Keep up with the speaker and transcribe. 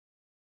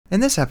In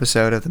this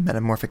episode of The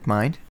Metamorphic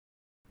Mind,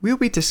 we will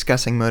be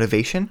discussing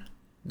motivation,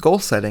 goal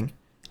setting,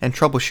 and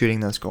troubleshooting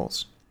those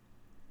goals.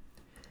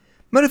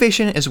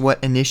 Motivation is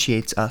what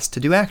initiates us to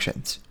do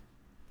actions.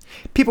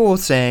 People will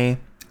say,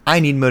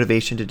 I need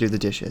motivation to do the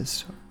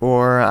dishes,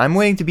 or I'm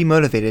waiting to be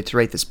motivated to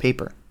write this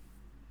paper.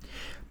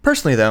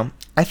 Personally though,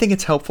 I think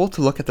it's helpful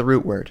to look at the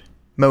root word,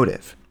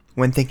 motive,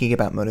 when thinking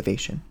about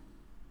motivation.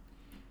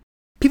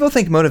 People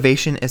think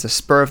motivation is a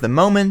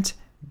spur-of-the-moment,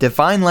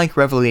 divine-like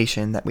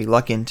revelation that we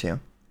luck into.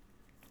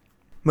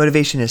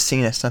 Motivation is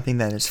seen as something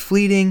that is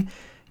fleeting,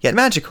 yet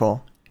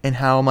magical, in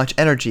how much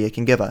energy it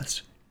can give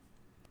us.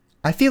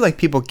 I feel like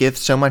people give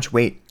so much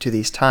weight to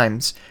these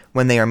times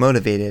when they are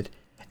motivated,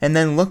 and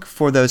then look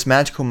for those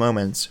magical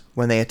moments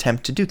when they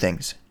attempt to do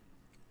things.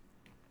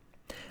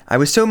 I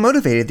was so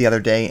motivated the other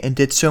day and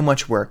did so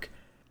much work.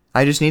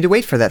 I just need to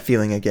wait for that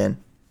feeling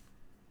again.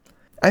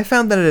 I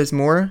found that it is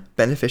more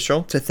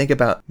beneficial to think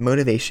about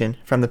motivation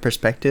from the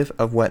perspective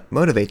of what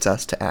motivates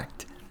us to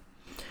act.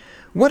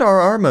 What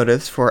are our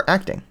motives for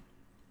acting?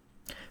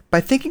 By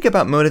thinking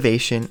about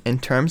motivation in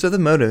terms of the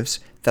motives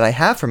that I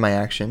have for my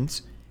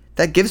actions,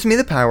 that gives me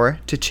the power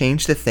to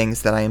change the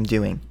things that I am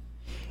doing.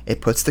 It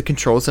puts the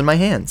controls in my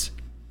hands.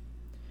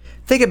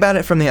 Think about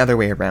it from the other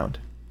way around.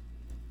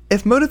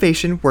 If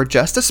motivation were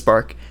just a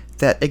spark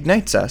that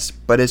ignites us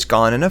but is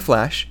gone in a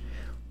flash,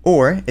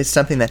 or is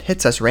something that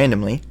hits us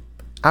randomly,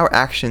 our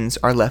actions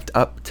are left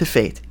up to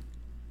fate.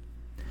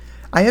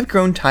 I have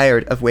grown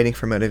tired of waiting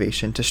for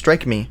motivation to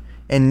strike me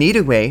and need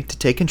a way to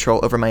take control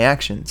over my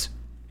actions.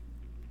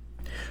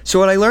 So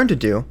what I learned to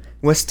do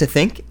was to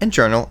think and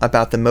journal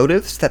about the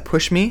motives that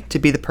push me to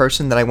be the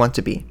person that I want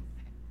to be.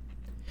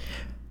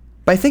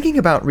 By thinking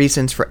about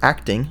reasons for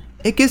acting,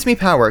 it gives me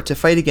power to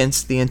fight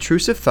against the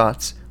intrusive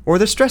thoughts or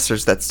the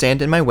stressors that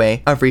stand in my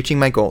way of reaching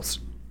my goals.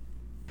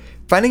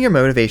 Finding your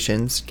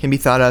motivations can be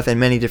thought of in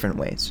many different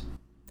ways.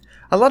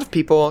 A lot of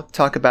people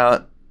talk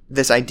about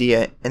this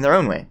idea in their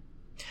own way.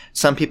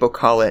 Some people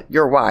call it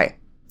your why.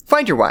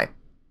 Find your why.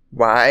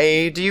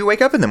 Why do you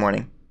wake up in the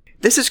morning?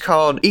 This is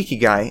called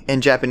ikigai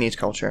in Japanese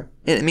culture,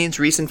 and it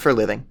means reason for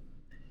living.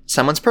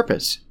 Someone's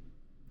purpose.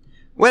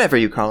 Whatever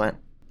you call it,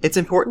 it's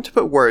important to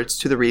put words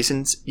to the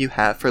reasons you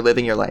have for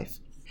living your life.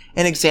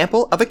 An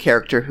example of a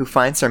character who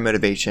finds their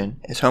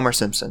motivation is Homer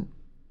Simpson.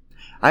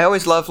 I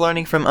always love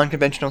learning from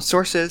unconventional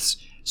sources,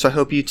 so I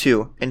hope you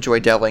too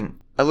enjoy delving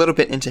a little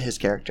bit into his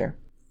character.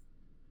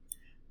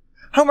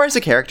 Homer is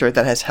a character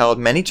that has held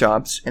many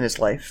jobs in his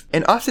life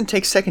and often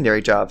takes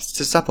secondary jobs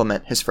to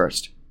supplement his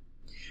first.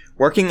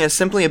 Working is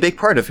simply a big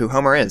part of who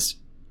Homer is.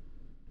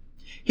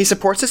 He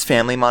supports his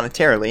family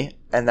monetarily,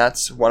 and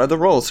that's one of the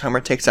roles Homer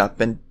takes up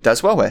and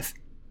does well with.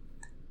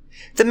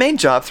 The main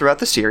job throughout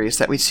the series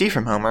that we see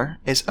from Homer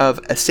is of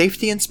a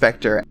safety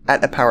inspector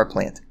at a power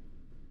plant.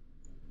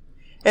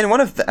 In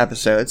one of the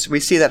episodes, we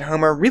see that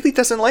Homer really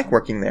doesn't like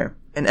working there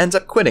and ends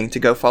up quitting to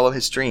go follow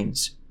his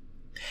dreams.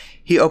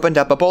 He opened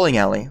up a bowling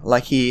alley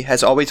like he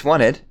has always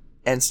wanted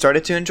and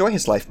started to enjoy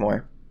his life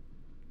more.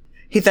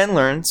 He then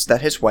learns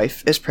that his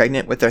wife is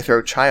pregnant with their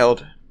third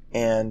child,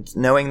 and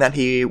knowing that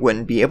he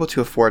wouldn't be able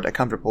to afford a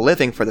comfortable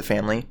living for the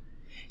family,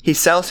 he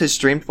sells his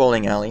dreamed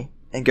bowling alley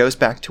and goes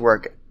back to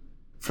work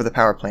for the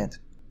power plant.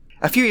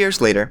 A few years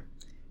later,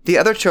 the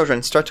other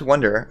children start to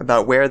wonder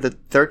about where the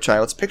third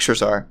child's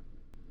pictures are.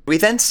 We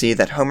then see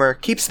that Homer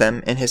keeps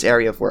them in his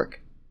area of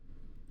work.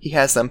 He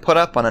has them put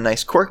up on a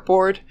nice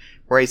corkboard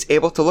where he's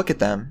able to look at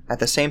them at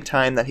the same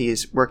time that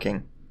he's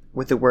working,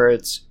 with the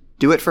words,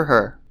 "Do it for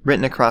her,"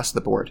 written across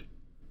the board.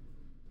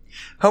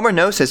 Homer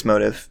knows his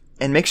motive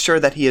and makes sure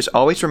that he is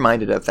always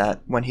reminded of that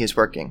when he is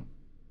working.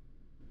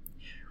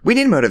 We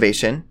need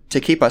motivation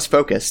to keep us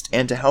focused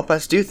and to help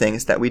us do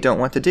things that we don't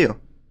want to do.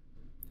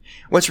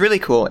 What's really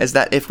cool is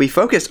that if we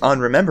focus on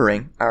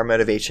remembering our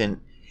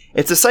motivation,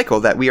 it's a cycle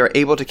that we are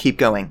able to keep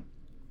going.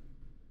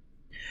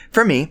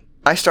 For me,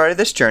 I started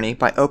this journey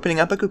by opening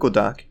up a Google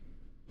Doc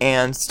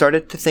and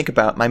started to think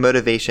about my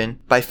motivation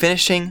by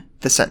finishing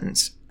the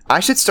sentence. I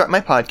should start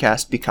my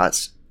podcast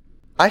because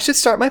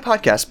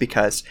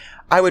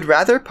I would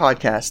rather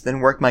podcast than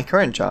work my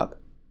current job.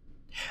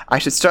 I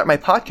should start my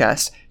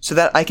podcast so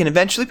that I can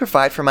eventually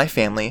provide for my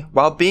family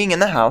while being in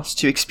the house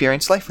to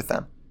experience life with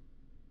them.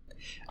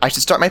 I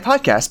should start my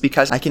podcast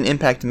because I can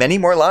impact many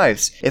more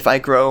lives if I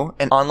grow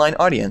an online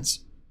audience.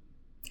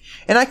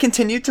 And I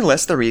continued to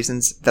list the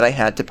reasons that I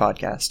had to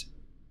podcast.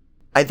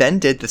 I then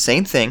did the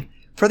same thing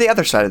for the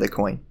other side of the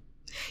coin.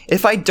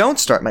 If I don't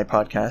start my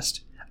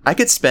podcast, I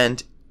could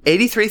spend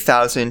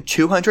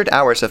 83,200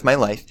 hours of my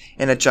life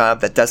in a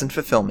job that doesn't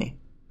fulfill me.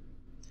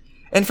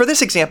 And for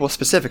this example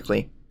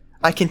specifically,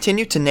 I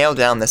continue to nail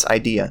down this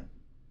idea.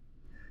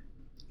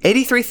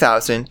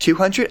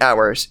 83,200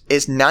 hours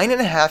is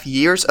 9.5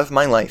 years of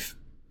my life.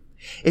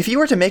 If you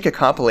were to make a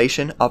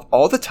compilation of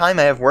all the time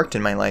I have worked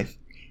in my life,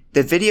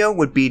 the video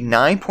would be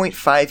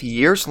 9.5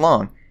 years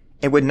long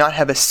and would not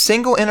have a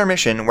single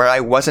intermission where I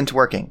wasn't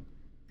working.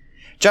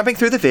 Jumping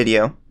through the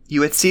video, you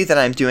would see that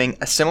I'm doing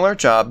a similar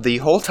job the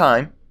whole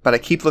time, but I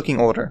keep looking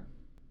older.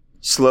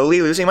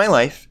 Slowly losing my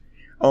life,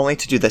 only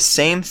to do the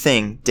same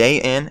thing day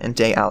in and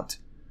day out.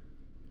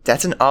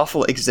 That's an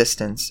awful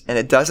existence, and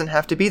it doesn't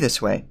have to be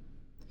this way.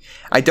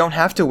 I don't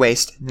have to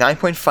waste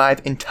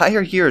 9.5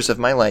 entire years of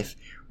my life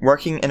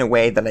working in a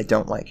way that I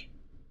don't like.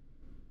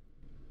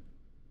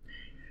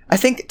 I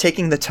think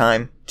taking the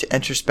time to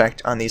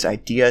introspect on these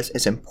ideas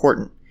is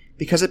important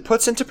because it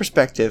puts into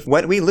perspective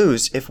what we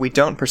lose if we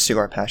don't pursue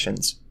our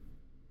passions.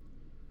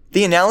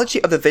 The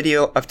analogy of the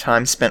video of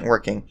time spent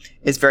working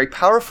is very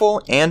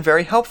powerful and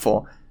very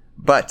helpful,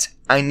 but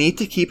I need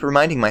to keep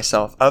reminding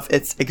myself of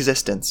its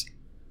existence.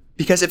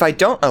 Because if I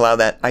don't allow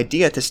that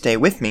idea to stay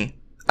with me,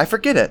 I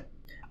forget it.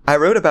 I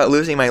wrote about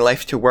losing my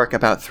life to work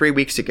about 3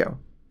 weeks ago,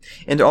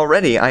 and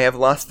already I have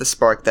lost the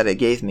spark that it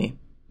gave me.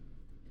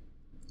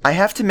 I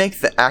have to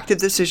make the active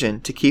decision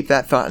to keep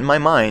that thought in my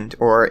mind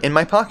or in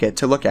my pocket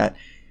to look at,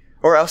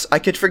 or else I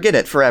could forget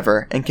it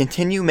forever and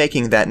continue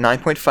making that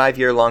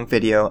 9.5-year-long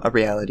video a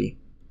reality.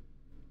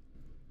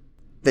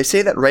 They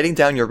say that writing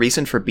down your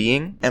reason for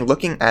being and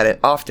looking at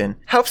it often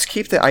helps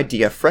keep the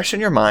idea fresh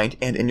in your mind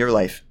and in your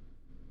life.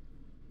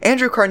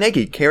 Andrew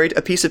Carnegie carried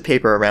a piece of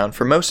paper around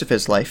for most of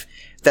his life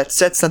that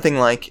said something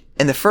like,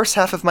 "In the first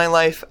half of my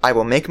life, I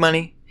will make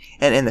money,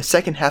 and in the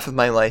second half of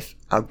my life,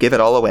 I'll give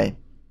it all away."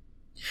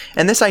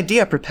 And this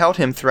idea propelled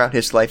him throughout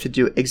his life to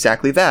do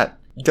exactly that,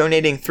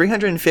 donating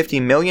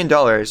 $350 million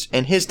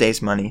in his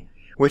day's money,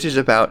 which is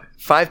about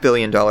 $5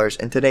 billion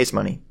in today's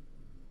money.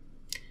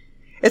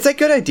 It's a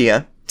good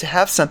idea to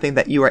have something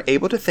that you are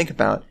able to think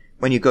about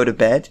when you go to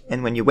bed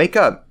and when you wake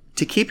up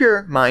to keep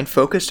your mind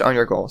focused on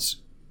your goals.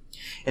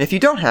 And if you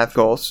don't have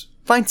goals,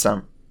 find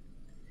some.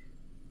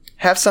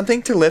 Have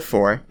something to live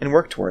for and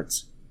work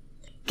towards.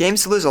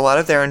 Games lose a lot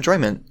of their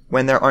enjoyment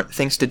when there aren't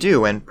things to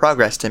do and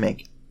progress to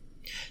make.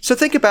 So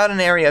think about an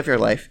area of your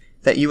life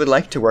that you would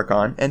like to work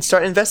on and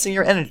start investing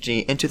your energy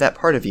into that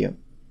part of you.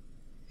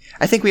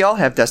 I think we all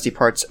have dusty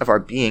parts of our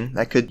being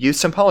that could use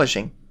some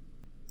polishing.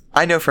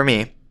 I know for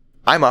me,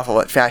 I'm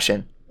awful at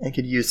fashion and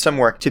could use some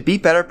work to be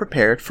better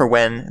prepared for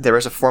when there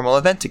is a formal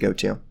event to go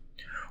to.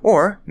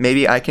 Or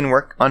maybe I can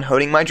work on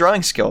honing my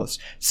drawing skills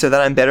so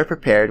that I'm better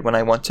prepared when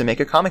I want to make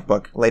a comic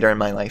book later in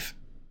my life.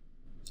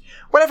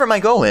 Whatever my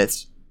goal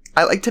is,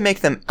 I like to make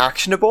them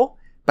actionable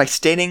by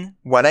stating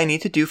what I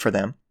need to do for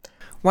them,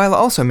 while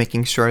also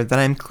making sure that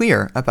I'm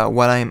clear about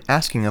what I am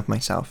asking of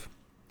myself.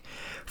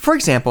 For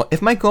example,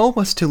 if my goal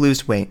was to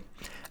lose weight,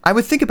 I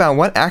would think about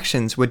what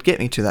actions would get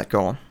me to that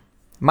goal.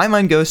 My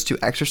mind goes to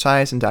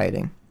exercise and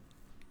dieting.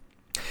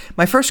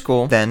 My first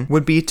goal, then,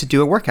 would be to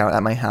do a workout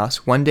at my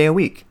house 1 day a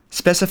week.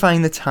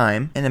 Specifying the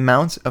time and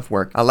amounts of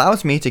work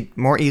allows me to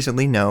more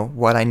easily know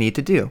what I need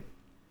to do.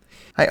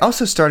 I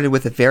also started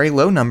with a very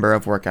low number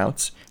of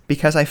workouts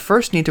because I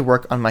first need to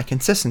work on my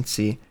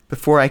consistency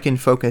before I can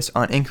focus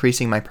on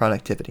increasing my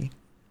productivity.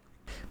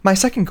 My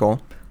second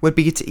goal would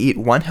be to eat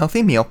 1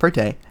 healthy meal per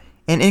day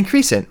and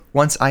increase it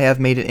once I have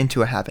made it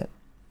into a habit.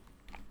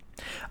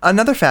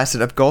 Another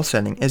facet of goal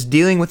setting is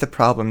dealing with the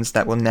problems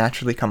that will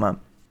naturally come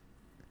up.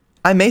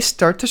 I may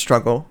start to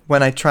struggle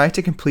when I try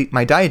to complete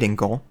my dieting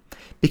goal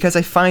because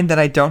I find that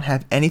I don't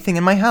have anything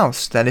in my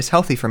house that is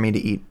healthy for me to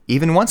eat,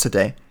 even once a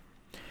day.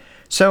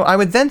 So I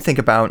would then think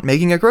about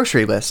making a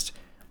grocery list,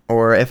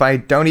 or if I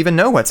don't even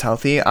know what's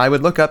healthy, I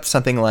would look up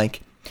something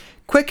like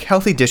quick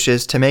healthy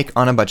dishes to make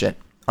on a budget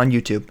on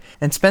YouTube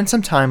and spend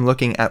some time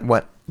looking at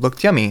what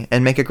looked yummy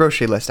and make a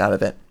grocery list out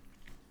of it.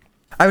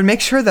 I would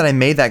make sure that I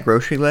made that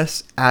grocery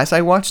list as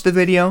I watched the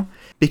video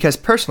because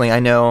personally I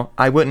know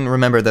I wouldn't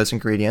remember those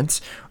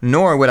ingredients,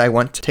 nor would I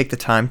want to take the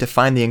time to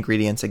find the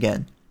ingredients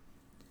again.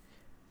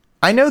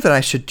 I know that I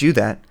should do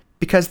that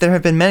because there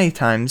have been many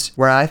times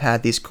where I've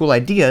had these cool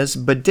ideas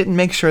but didn't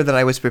make sure that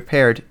I was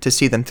prepared to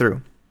see them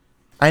through.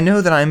 I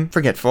know that I'm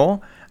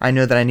forgetful, I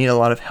know that I need a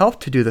lot of help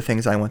to do the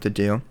things I want to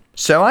do,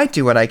 so I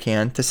do what I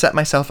can to set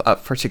myself up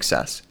for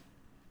success.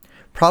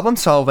 Problem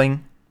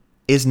solving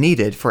is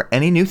needed for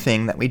any new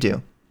thing that we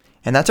do,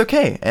 and that's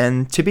okay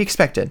and to be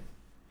expected.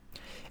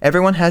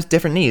 Everyone has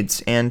different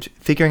needs, and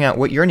figuring out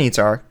what your needs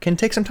are can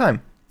take some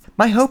time.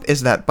 My hope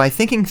is that by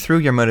thinking through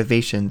your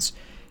motivations,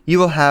 you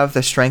will have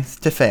the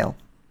strength to fail.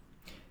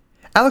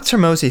 Alex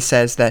Hormozi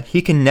says that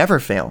he can never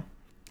fail,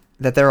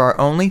 that there are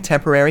only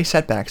temporary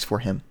setbacks for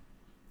him.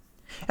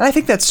 And I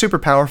think that's super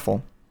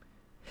powerful,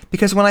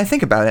 because when I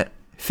think about it,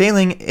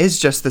 failing is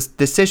just this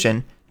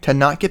decision to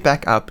not get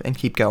back up and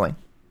keep going.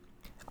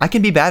 I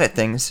can be bad at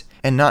things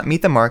and not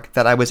meet the mark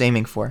that I was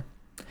aiming for,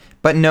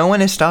 but no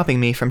one is stopping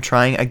me from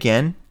trying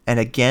again and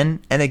again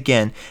and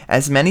again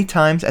as many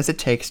times as it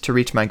takes to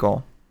reach my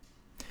goal.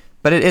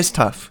 But it is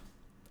tough.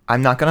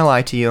 I'm not going to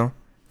lie to you.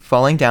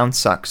 Falling down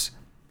sucks.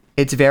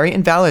 It's very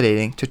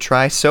invalidating to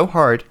try so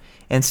hard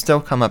and still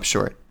come up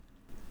short.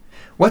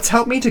 What's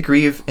helped me to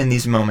grieve in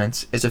these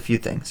moments is a few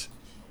things.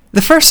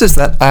 The first is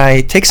that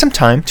I take some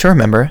time to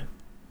remember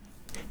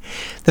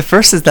that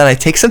steps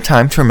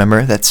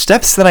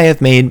that I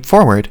have made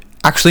forward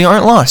actually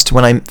aren't lost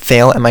when I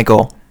fail at my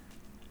goal.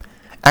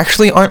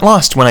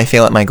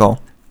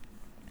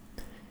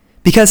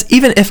 Because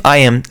even if I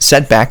am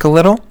set back a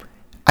little,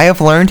 I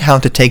have learned how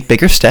to take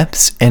bigger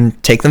steps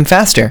and take them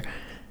faster.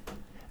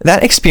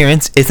 That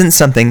experience isn't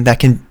something that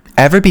can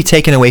ever be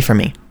taken away from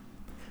me.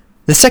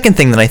 The second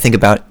thing that I think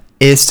about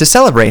is to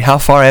celebrate how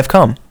far I've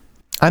come.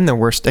 I'm the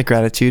worst at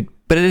gratitude,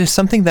 but it is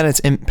something that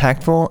is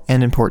impactful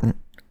and important.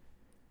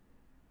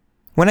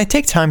 When I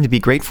take time to be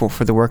grateful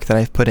for the work that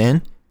I've put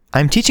in,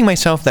 I'm teaching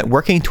myself that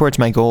working towards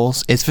my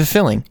goals is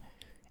fulfilling,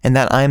 and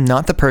that I am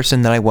not the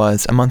person that I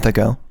was a month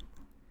ago.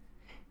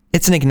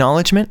 It's an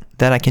acknowledgement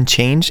that I can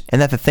change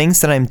and that the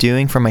things that I'm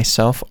doing for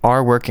myself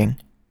are working.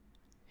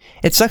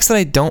 It sucks that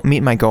I don't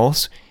meet my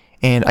goals,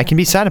 and I can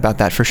be sad about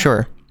that for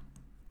sure.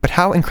 But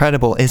how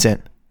incredible is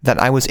it that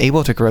I was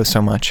able to grow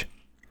so much?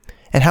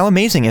 And how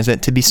amazing is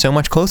it to be so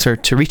much closer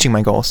to reaching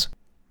my goals?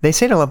 They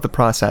say to love the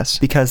process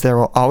because there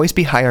will always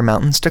be higher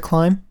mountains to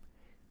climb,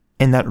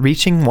 and that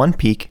reaching one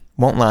peak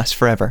won't last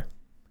forever.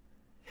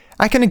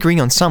 I can agree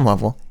on some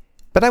level,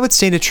 but I would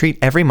say to treat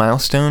every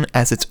milestone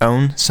as its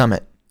own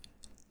summit.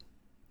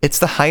 It's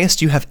the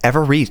highest you have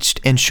ever reached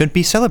and should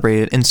be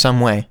celebrated in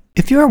some way.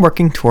 If you are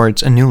working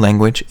towards a new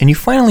language and you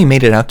finally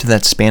made it out to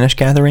that Spanish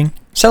gathering,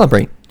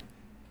 celebrate.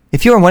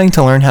 If you are wanting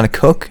to learn how to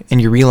cook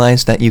and you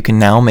realize that you can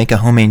now make a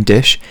homemade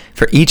dish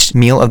for each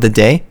meal of the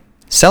day,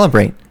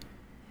 celebrate.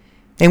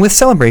 And with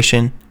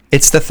celebration,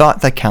 it's the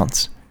thought that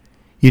counts.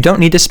 You don't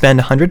need to spend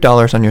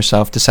 $100 on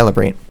yourself to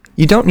celebrate.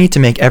 You don't need to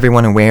make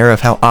everyone aware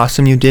of how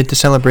awesome you did to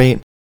celebrate.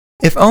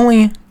 If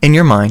only, in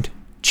your mind,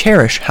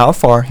 cherish how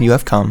far you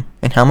have come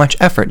and how much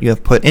effort you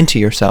have put into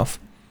yourself.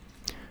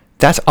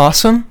 That's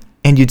awesome,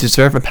 and you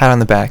deserve a pat on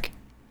the back.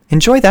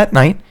 Enjoy that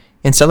night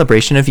in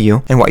celebration of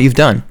you and what you've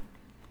done.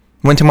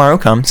 When tomorrow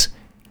comes,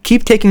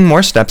 keep taking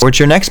more steps towards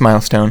your next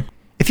milestone.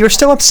 If you're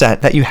still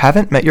upset that you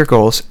haven't met your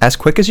goals as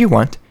quick as you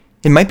want,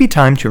 it might be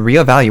time to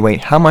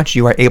reevaluate how much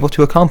you are able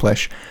to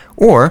accomplish,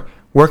 or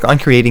work on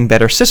creating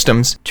better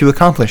systems to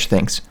accomplish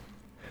things.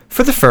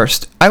 For the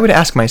first, I would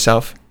ask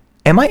myself,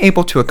 am I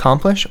able to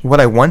accomplish what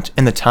I want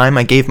in the time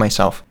I gave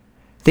myself?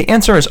 The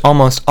answer is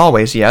almost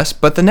always yes,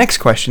 but the next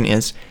question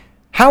is,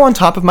 how on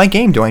top of my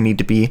game do I need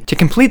to be to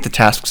complete the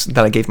tasks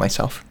that I gave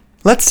myself?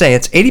 Let's say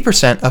it's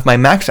 80% of my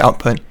max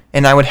output,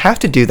 and I would have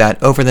to do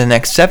that over the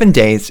next 7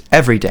 days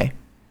every day.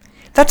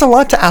 That's a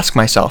lot to ask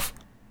myself.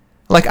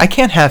 Like, I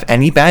can't have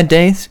any bad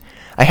days.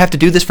 I have to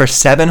do this for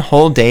 7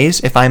 whole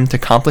days if I'm to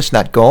accomplish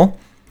that goal.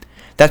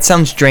 That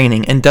sounds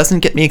draining and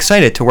doesn't get me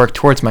excited to work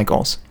towards my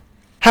goals.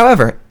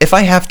 However, if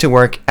I have to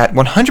work at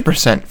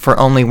 100% for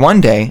only one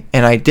day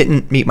and I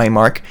didn't meet my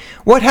mark,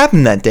 what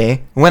happened that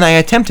day when I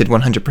attempted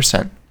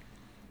 100%?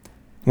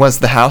 Was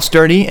the house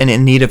dirty and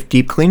in need of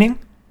deep cleaning?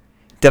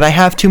 Did I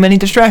have too many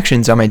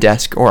distractions on my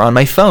desk or on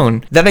my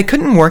phone that I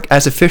couldn't work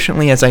as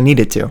efficiently as I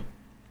needed to?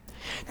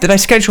 Did I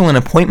schedule an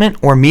appointment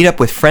or meet up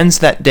with friends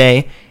that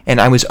day and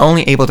I was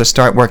only able to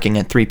start working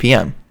at 3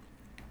 p.m.?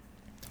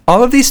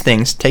 All of these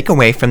things take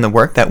away from the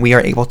work that we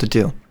are able to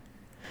do.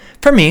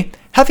 For me,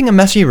 having a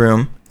messy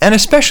room, and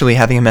especially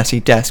having a messy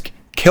desk,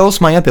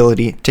 kills my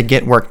ability to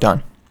get work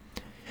done.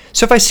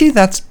 So if I see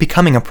that's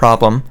becoming a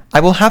problem, I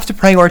will have to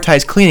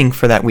prioritize cleaning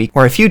for that week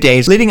or a few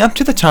days leading up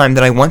to the time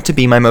that I want to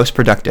be my most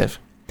productive.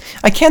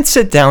 I can't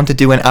sit down to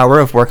do an hour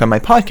of work on my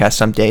podcast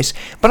some days,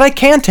 but I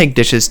can take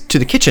dishes to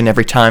the kitchen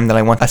every time that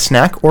I want a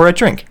snack or a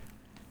drink.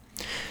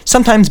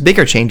 Sometimes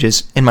bigger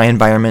changes in my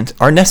environment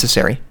are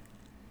necessary.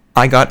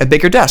 I got a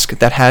bigger desk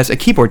that has a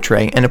keyboard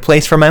tray and a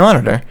place for my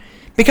monitor,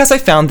 because I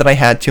found that I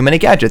had too many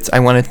gadgets I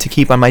wanted to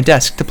keep on my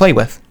desk to play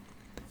with.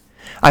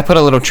 I put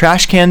a little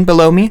trash can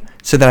below me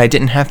so that I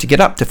didn't have to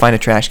get up to find a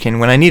trash can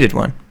when I needed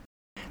one.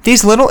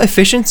 These little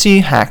efficiency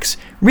hacks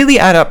really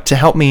add up to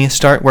help me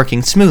start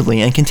working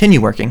smoothly and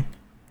continue working.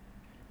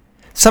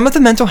 Some of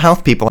the mental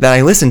health people that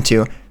I listen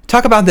to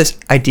talk about this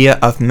idea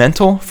of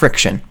mental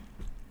friction.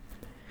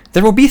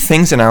 There will be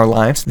things in our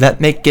lives that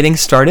make getting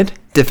started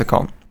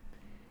difficult.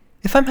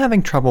 If I'm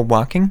having trouble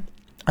walking,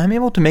 I'm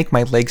able to make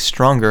my legs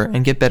stronger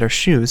and get better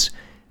shoes,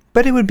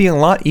 but it would be a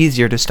lot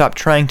easier to stop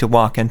trying to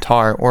walk in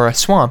tar or a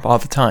swamp all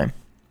the time.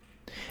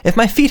 If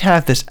my feet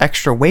have this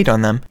extra weight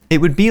on them, it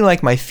would be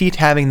like my feet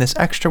having this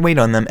extra weight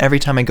on them every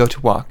time I go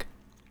to walk.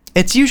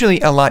 It's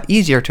usually a lot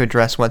easier to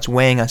address what's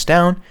weighing us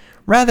down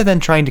rather than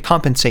trying to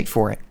compensate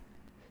for it.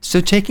 So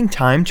taking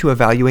time to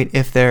evaluate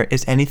if there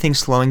is anything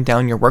slowing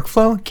down your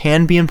workflow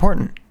can be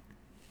important.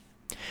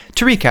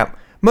 To recap,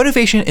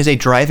 motivation is a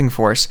driving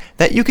force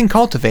that you can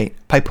cultivate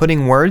by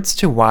putting words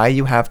to why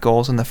you have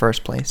goals in the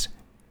first place.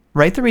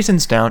 Write the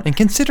reasons down and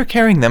consider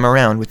carrying them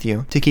around with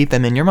you to keep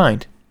them in your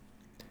mind.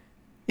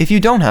 If you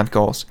don't have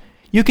goals,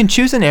 you can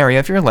choose an area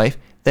of your life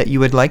that you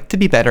would like to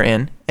be better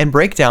in and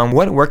break down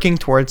what working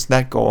towards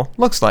that goal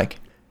looks like.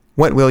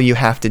 What will you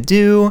have to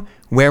do?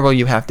 Where will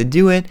you have to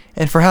do it?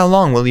 And for how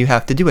long will you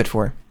have to do it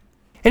for?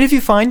 And if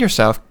you find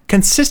yourself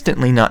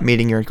consistently not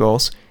meeting your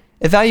goals,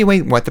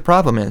 evaluate what the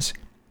problem is.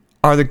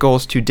 Are the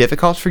goals too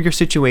difficult for your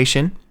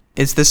situation?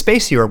 Is the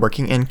space you are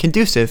working in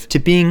conducive to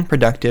being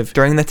productive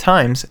during the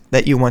times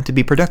that you want to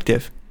be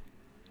productive?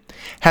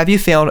 Have you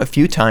failed a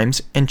few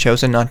times and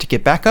chosen not to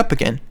get back up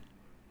again?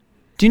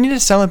 Do you need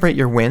to celebrate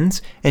your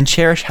wins and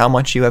cherish how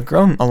much you have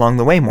grown along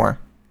the way more?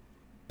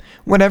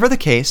 Whatever the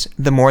case,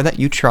 the more that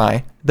you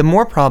try, the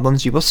more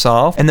problems you will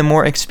solve and the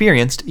more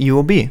experienced you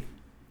will be.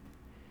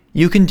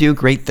 You can do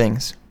great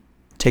things.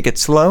 Take it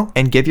slow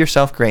and give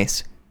yourself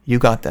grace. You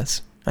got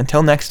this.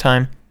 Until next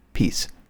time, peace.